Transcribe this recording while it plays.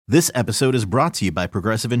This episode is brought to you by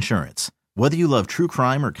Progressive Insurance. Whether you love true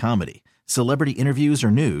crime or comedy, celebrity interviews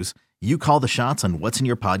or news, you call the shots on what's in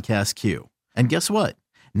your podcast queue. And guess what?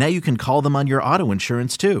 Now you can call them on your auto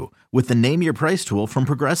insurance too with the Name Your Price tool from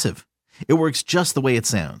Progressive. It works just the way it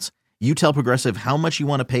sounds. You tell Progressive how much you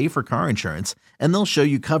want to pay for car insurance, and they'll show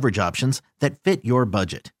you coverage options that fit your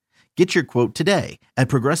budget. Get your quote today at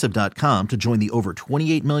Progressive.com to join the over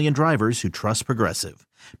 28 million drivers who trust Progressive.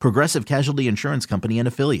 Progressive Casualty Insurance Company and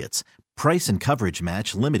Affiliates. Price and coverage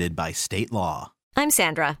match limited by state law. I'm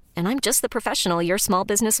Sandra, and I'm just the professional your small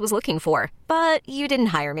business was looking for. But you didn't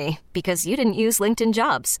hire me because you didn't use LinkedIn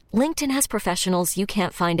Jobs. LinkedIn has professionals you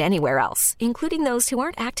can't find anywhere else, including those who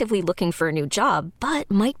aren't actively looking for a new job, but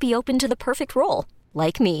might be open to the perfect role,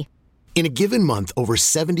 like me. In a given month, over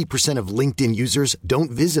 70% of LinkedIn users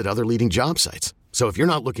don't visit other leading job sites. So if you're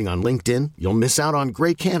not looking on LinkedIn, you'll miss out on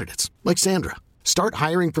great candidates like Sandra. Start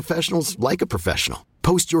hiring professionals like a professional.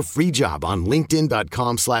 Post your free job on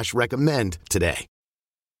linkedin.com/recommend today.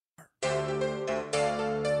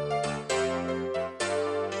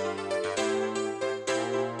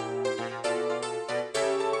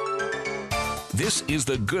 This is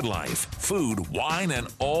The Good Life. Food, wine, and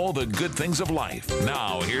all the good things of life.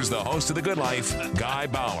 Now, here's the host of The Good Life, Guy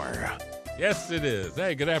Bauer. Yes, it is.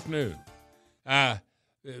 Hey, good afternoon.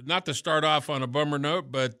 Not to start off on a bummer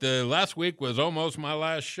note, but last week was almost my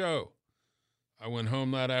last show. I went home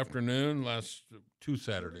that afternoon, last 2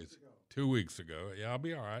 Saturdays, 2 weeks ago. Yeah, I'll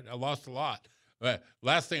be all right. I lost a lot. But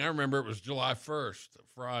last thing I remember, it was July 1st,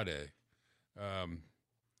 Friday. I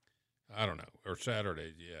don't know, or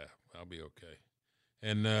Saturday. Yeah, I'll be okay.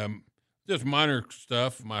 And just minor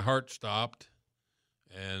stuff. My heart stopped,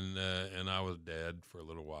 and I was dead for a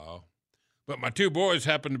little while. But my 2 boys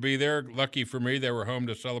happened to be there. Lucky for me, they were home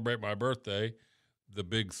to celebrate my birthday, the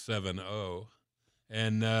big 7-0.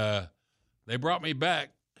 And they brought me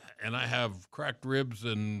back, and I have cracked ribs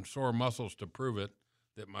and sore muscles to prove it,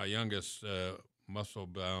 that my youngest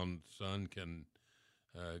muscle-bound son can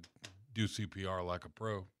do CPR like a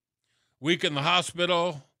pro. Week in the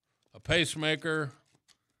hospital, a pacemaker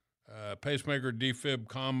defib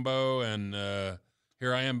combo, and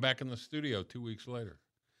here I am back in the studio 2 weeks later.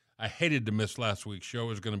 I hated to miss last week's show. It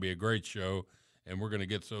was going to be a great show, and we're going to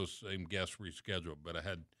get those same guests rescheduled. But I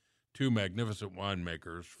had 2 magnificent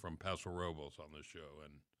winemakers from Paso Robles on the show,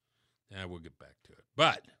 and we'll get back to it.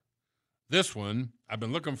 But this one, I've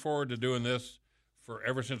been looking forward to doing this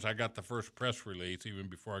ever since I got the first press release, even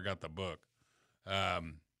before I got the book.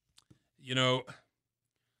 My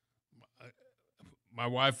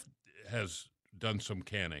wife has done some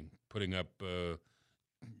canning, putting up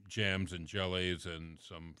jams and jellies and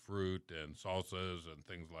some fruit and salsas and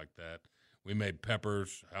things like that. We made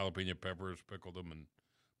peppers, jalapeno peppers, pickled them and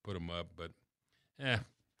put them up. But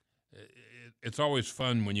it's always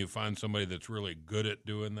fun when you find somebody that's really good at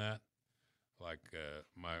doing that, like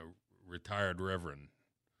my retired Reverend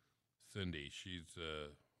Cindy. She's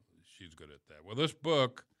good at that. Well, this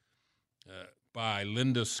book by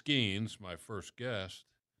Linda Skeens, my first guest,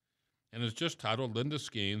 and it's just titled Linda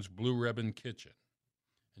Skeens, Blue Ribbon Kitchen.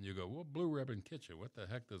 And you go, well, Blue Ribbon Kitchen, what the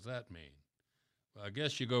heck does that mean? Well, I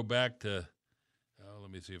guess you go back to, let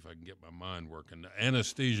me see if I can get my mind working.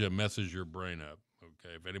 Anesthesia messes your brain up,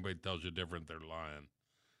 okay? If anybody tells you different, they're lying.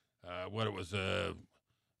 It was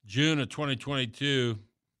June of 2022,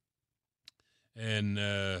 and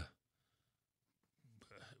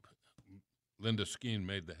Linda Skeen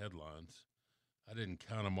made the headlines. I didn't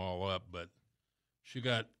count them all up, but she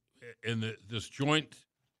got in this joint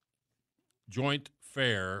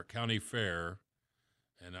fair, county fair,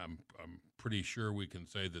 and I'm pretty sure we can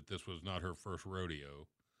say that this was not her first rodeo.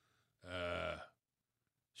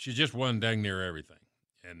 She just won dang near everything.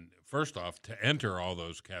 And first off, to enter all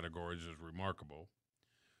those categories is remarkable.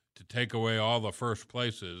 To take away all the first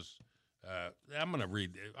places, I'm gonna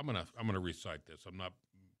recite this. I'm not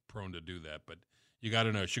prone to do that, but you got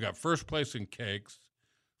to know she got first place in cakes,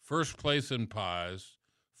 first place in pies,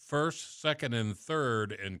 first, second, and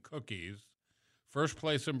third in cookies, first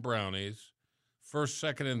place in brownies, first,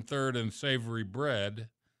 second, and third in savory bread,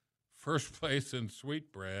 first place in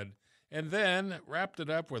sweet bread, and then wrapped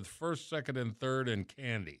it up with first, second, and third in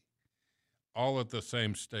candy, all at the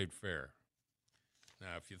same state fair.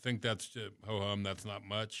 Now, if you think that's ho-hum, that's not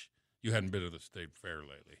much, you hadn't been to the state fair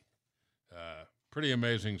lately. Pretty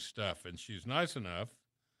amazing stuff, and she's nice enough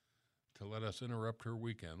to let us interrupt her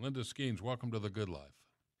weekend. Linda Skeens, welcome to The Good Life.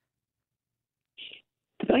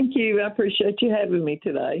 Thank you. I appreciate you having me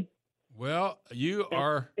today. Well, you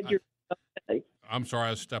are... I'm sorry,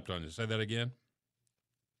 I stepped on you. Say that again.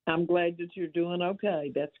 I'm glad that you're doing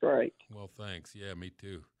okay. That's great. Well, thanks. Yeah, me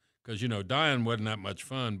too. because dying wasn't that much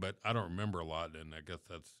fun, but I don't remember a lot, and I guess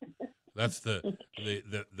that's the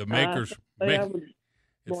maker's I would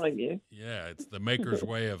blame you. Yeah, it's the maker's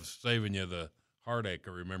way of saving you the heartache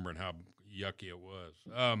of remembering how yucky it was.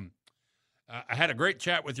 I had a great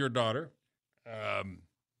chat with your daughter,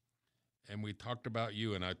 and we talked about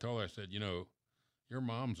you, and I told her, I said, your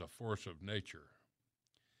mom's a force of nature.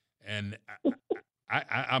 And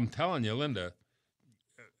I'm telling you, Linda,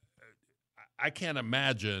 I can't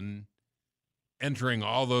imagine entering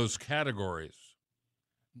all those categories,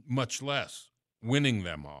 much less winning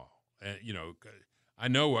them all. And, I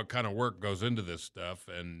know what kind of work goes into this stuff,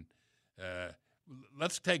 and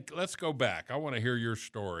let's go back. I want to hear your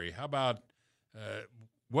story. How about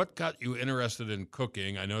what got you interested in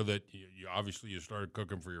cooking? I know that you obviously started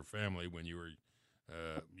cooking for your family when you were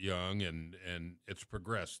young, and it's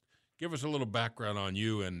progressed. Give us a little background on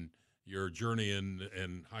you and your journey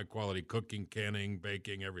in high-quality cooking, canning,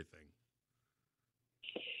 baking, everything.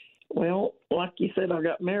 Well, like you said, I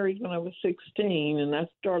got married when I was 16, and I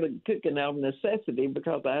started cooking out of necessity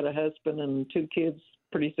because I had a husband and 2 kids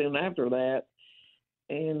pretty soon after that.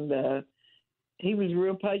 And he was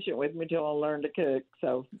real patient with me till I learned to cook.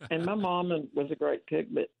 So, and my mom was a great cook,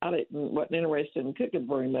 but I wasn't interested in cooking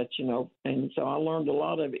very much, And so I learned a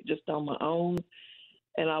lot of it just on my own.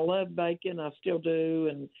 And I love baking. I still do.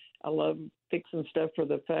 And I love fixing stuff for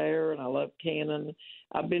the fair, and I love canning.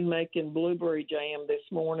 I've been making blueberry jam this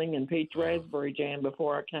morning and peach raspberry jam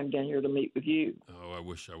before I came down here to meet with you. Oh, I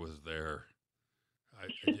wish I was there. I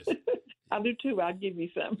just, I do too. I'd give you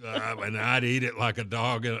some. And I'd eat it like a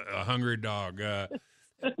dog, a hungry dog.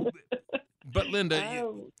 But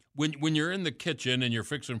Linda, when you're in the kitchen and you're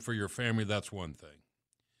fixing for your family, that's one thing.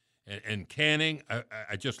 And canning,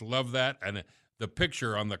 I just love that. And the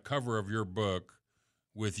picture on the cover of your book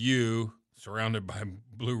with you surrounded by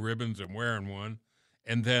blue ribbons and wearing one,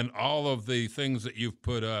 and then all of the things that you've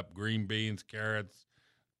put up, green beans, carrots,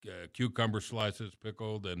 cucumber slices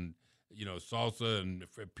pickled, and salsa and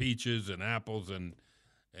peaches and apples, and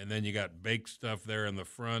then you got baked stuff there in the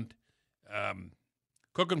front.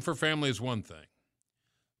 Cooking for family is one thing.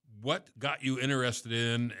 What got you interested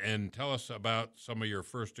in, and tell us about some of your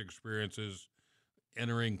first experiences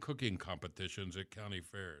entering cooking competitions at county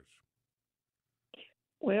fairs?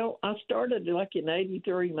 Well, I started like in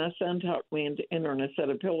 '83. My son talked me into entering a set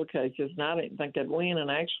of pillowcases, and I didn't think I'd win,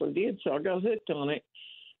 and I actually did, so I got hooked on it.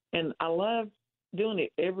 And I love doing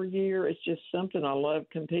it every year. It's just something I love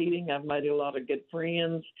competing. I've made a lot of good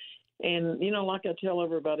friends. And, like I tell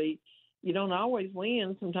everybody, you don't always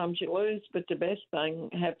win. Sometimes you lose, but the best thing,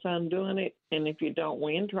 have fun doing it. And if you don't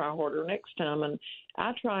win, try harder next time. And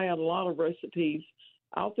I try out a lot of recipes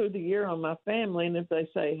all through the year on my family. And if they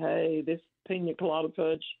say, hey, this pina colada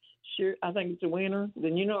fudge, sure, I think it's a winner,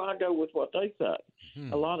 then I go with what they say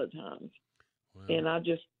a lot of times. Wow. And I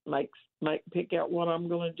just pick out what I'm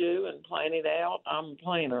going to do and plan it out. I'm a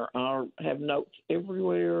planner. I have notes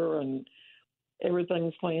everywhere, and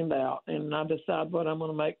everything's planned out. And I decide what I'm going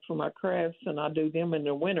to make for my crafts, and I do them in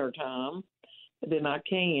the winter time. And then I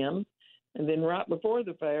can. And then right before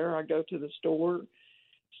the fair, I go to the store,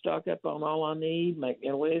 stock up on all I need, make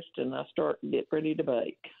a list, and I start to get ready to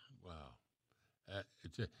bake. Wow.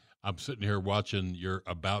 I'm sitting here watching your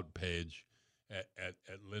About page at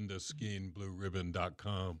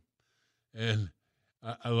lindaskeenblueribbon.com. And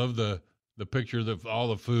I love the picture of all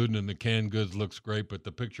the food and the canned goods looks great, but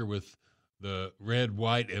the picture with the red,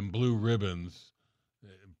 white, and blue ribbons,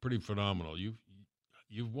 pretty phenomenal.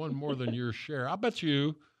 You've won more than your share. I bet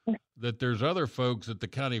you that there's other folks at the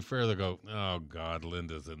county fair that go, oh, God,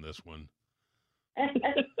 Linda's in this one.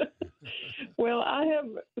 Well, I have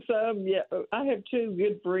some, yeah. I have 2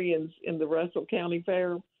 good friends in the Russell County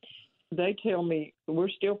Fair. They tell me we're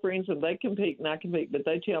still friends, and they compete and I compete, but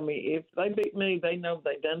they tell me if they beat me, they know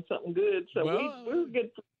they've done something good. So we're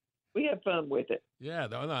good. We have fun with it. Yeah,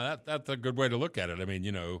 no, that's a good way to look at it. I mean,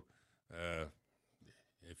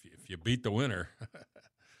 if you beat the winner.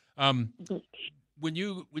 When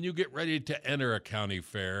you get ready to enter a county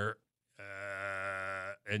fair,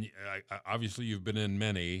 and obviously you've been in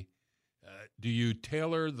many, do you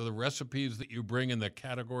tailor the recipes that you bring and the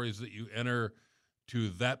categories that you enter to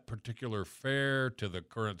that particular fair, to the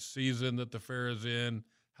current season that the fair is in?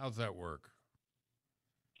 How's that work?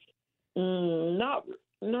 Not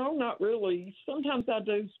really. Sometimes I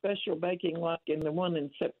do special baking, like in the one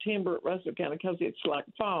in September at Russell County, because it's like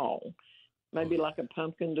fall. Maybe like a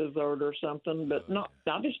pumpkin dessert or something, but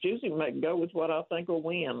I just usually go with what I think will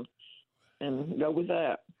win and go with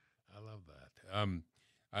that. I love that.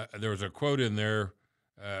 There was a quote in there.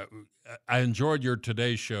 I enjoyed your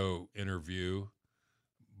Today Show interview,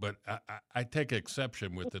 but I take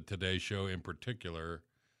exception with the Today Show in particular.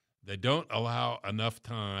 They don't allow enough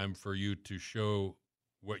time for you to show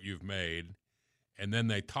what you've made, and then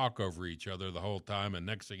they talk over each other the whole time, and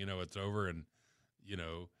next thing you know, it's over, and, you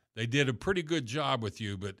know, they did a pretty good job with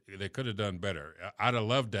you, but they could have done better. I'd have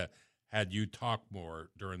loved to had you talk more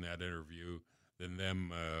during that interview than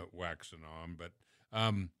them waxing on. But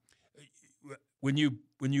when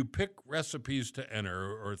you pick recipes to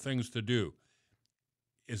enter or things to do,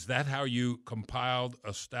 is that how you compiled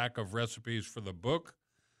a stack of recipes for the book?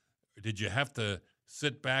 Or did you have to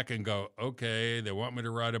sit back and go, okay, they want me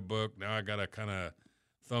to write a book, now I got to kind of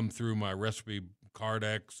thumb through my recipe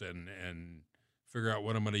cardex and figure out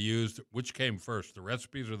what I'm going to use? Which came first, the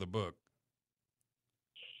recipes or the book?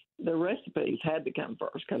 The recipes had to come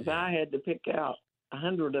first because I had to pick out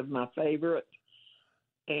 100 of my favorites,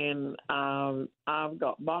 and I've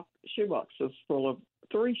got 3 shoeboxes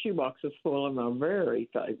full of my very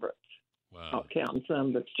favorites. Wow. Not counting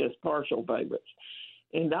some that's just partial favorites.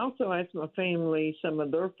 And I also asked my family some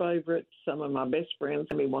of their favorites. Some of my best friends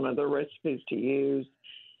gave me one of their recipes to use.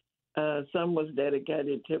 Some was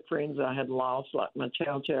dedicated to friends I had lost, like my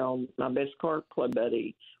chow, my best cart club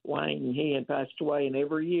buddy, Wayne. He had passed away, and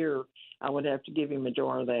every year I would have to give him a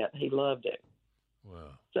jar of that. He loved it.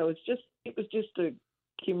 Wow. So it was just a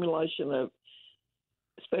accumulation of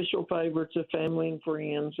special favorites of family and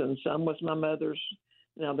friends, and some was my mother's.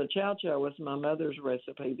 Now, the chow was my mother's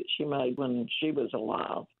recipe that she made when she was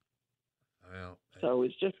alive. Well, so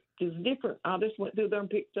it's different. I just went through there and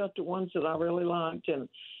picked up the ones that I really liked, and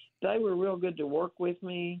they were real good to work with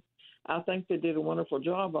me. I think they did a wonderful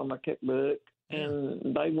job on my cookbook,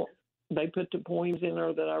 and they put the poems in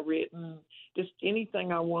there that I written. Just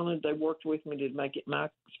anything I wanted, they worked with me to make it my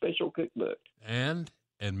special cookbook. And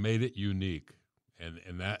made it unique.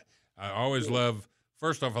 And that, I always love,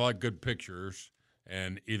 first off, I like good pictures,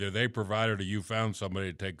 and either they provided or you found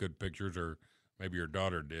somebody to take good pictures, or maybe your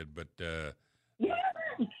daughter did, but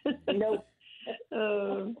nope.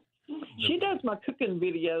 She does my cooking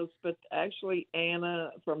videos, but actually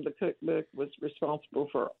Anna from the cookbook was responsible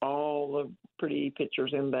for all the pretty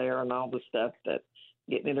pictures in there and all the stuff that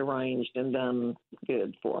getting it arranged and done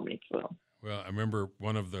good for me. So, well, I remember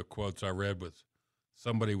one of the quotes I read was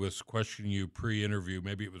somebody was questioning you pre-interview,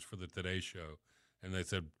 maybe it was for the Today Show, and they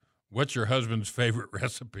said, "What's your husband's favorite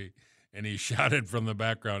recipe?" And he shouted from the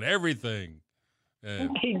background, "Everything."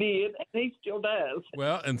 He did, and he still does.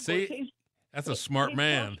 Well, and see, that's a smart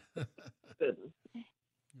man.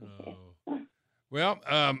 Oh. Well,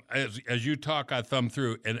 as you talk, I thumb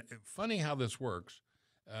through, and funny how this works.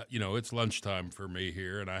 It's lunchtime for me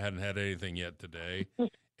here, and I hadn't had anything yet today,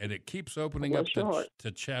 and it keeps opening up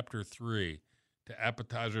to chapter 3, to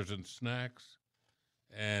appetizers and snacks,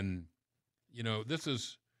 and this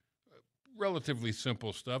is relatively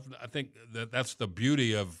simple stuff. I think that's the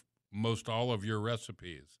beauty of most all of your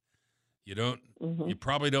recipes. You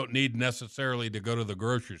probably don't need necessarily to go to the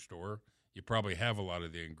grocery store. You probably have a lot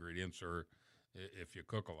of the ingredients, or if you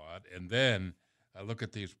cook a lot. And then I look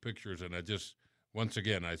at these pictures, and once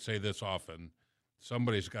again, I say this often,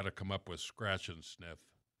 somebody's got to come up with scratch and sniff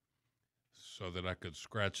so that I could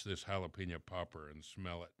scratch this jalapeno popper and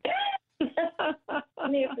smell it.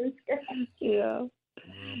 Yeah.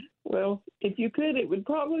 Well, if you could,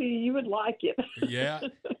 you would like it. Yeah.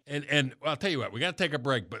 And I'll tell you what, we got to take a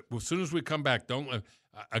break, but as soon as we come back,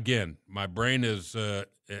 again, my brain is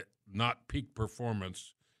not peak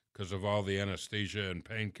performance because of all the anesthesia and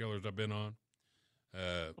painkillers I've been on.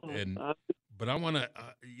 But I want to,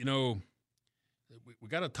 we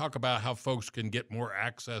got to talk about how folks can get more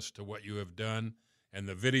access to what you have done and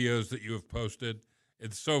the videos that you have posted.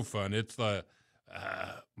 It's so fun. It's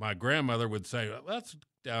my grandmother would say, well, that's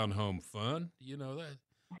down home fun. That.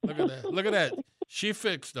 Look at that. Look at that. She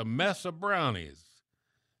fixed a mess of brownies.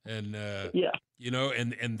 And,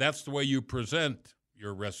 and that's the way you present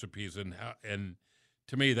your recipes. And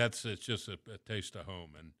to me, it's just a taste of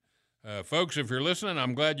home. And folks, if you're listening,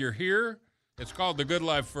 I'm glad you're here. It's called The Good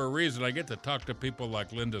Life for a reason. I get to talk to people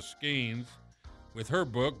like Linda Skeens with her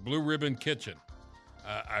book, Blue Ribbon Kitchen.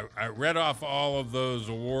 I read off all of those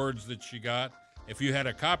awards that she got. If you had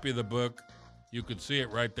a copy of the book, you could see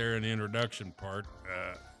it right there in the introduction part.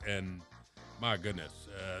 And my goodness,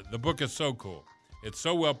 the book is so cool. It's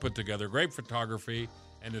so well put together, great photography,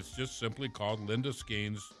 and it's just simply called Linda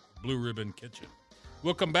Skeens' Blue Ribbon Kitchen.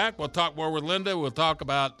 We'll come back. We'll talk more with Linda. We'll talk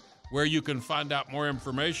about where you can find out more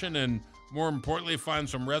information and, more importantly, find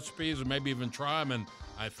some recipes and maybe even try them. And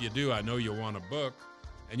if you do, I know you'll want a book.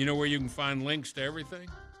 And you know where you can find links to everything?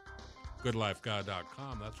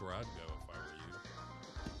 GoodLifeGuy.com. That's where I'd go if I were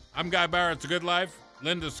you. I'm Guy Bauer. It's A Good Life.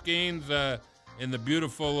 Linda Skeens. in the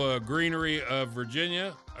beautiful greenery of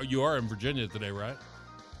Virginia. Oh, you are in Virginia today, right?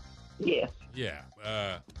 Yes. Yeah.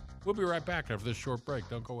 We'll be right back after this short break.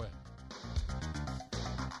 Don't go away.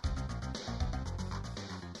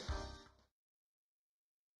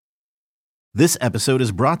 This episode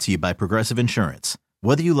is brought to you by Progressive Insurance.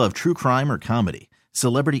 Whether you love true crime or comedy,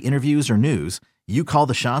 celebrity interviews or news, you call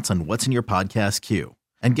the shots on what's in your podcast queue.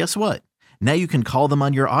 And guess what? Now you can call them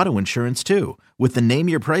on your auto insurance too with the Name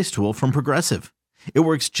Your Price tool from Progressive. It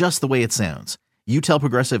works just the way it sounds. You tell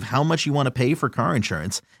Progressive how much you want to pay for car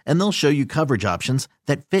insurance, and they'll show you coverage options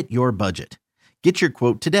that fit your budget. Get your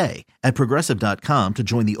quote today at Progressive.com to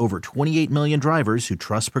join the over 28 million drivers who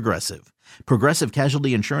trust Progressive. Progressive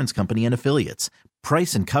Casualty Insurance Company and Affiliates.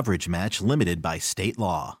 Price and coverage match limited by state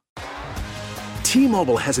law.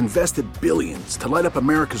 T-Mobile has invested billions to light up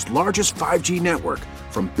America's largest 5G network,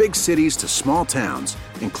 from big cities to small towns,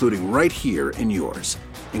 including right here in yours.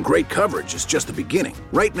 And great coverage is just the beginning.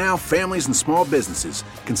 Right now, families and small businesses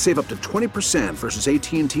can save up to 20% versus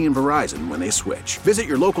AT&T and Verizon when they switch. Visit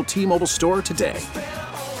your local T-Mobile store today.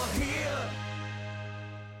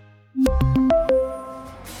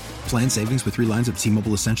 Plan savings with 3 lines of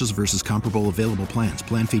T-Mobile Essentials versus comparable available plans.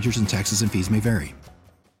 Plan features and taxes and fees may vary.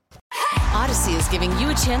 Odyssey is giving you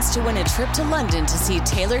a chance to win a trip to London to see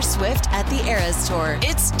Taylor Swift at the Eras Tour.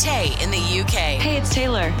 It's Tay in the UK. Hey, it's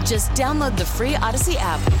Taylor. Just download the free Odyssey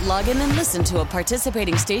app, log in and listen to a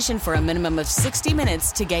participating station for a minimum of 60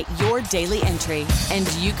 minutes to get your daily entry.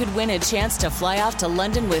 And you could win a chance to fly off to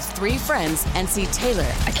London with 3 friends and see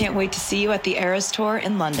Taylor. I can't wait to see you at the Eras Tour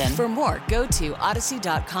in London. For more, go to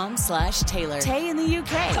odyssey.com/Taylor. Tay in the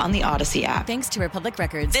UK. On the Odyssey app. Thanks to Republic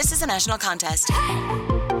Records. This is a national contest.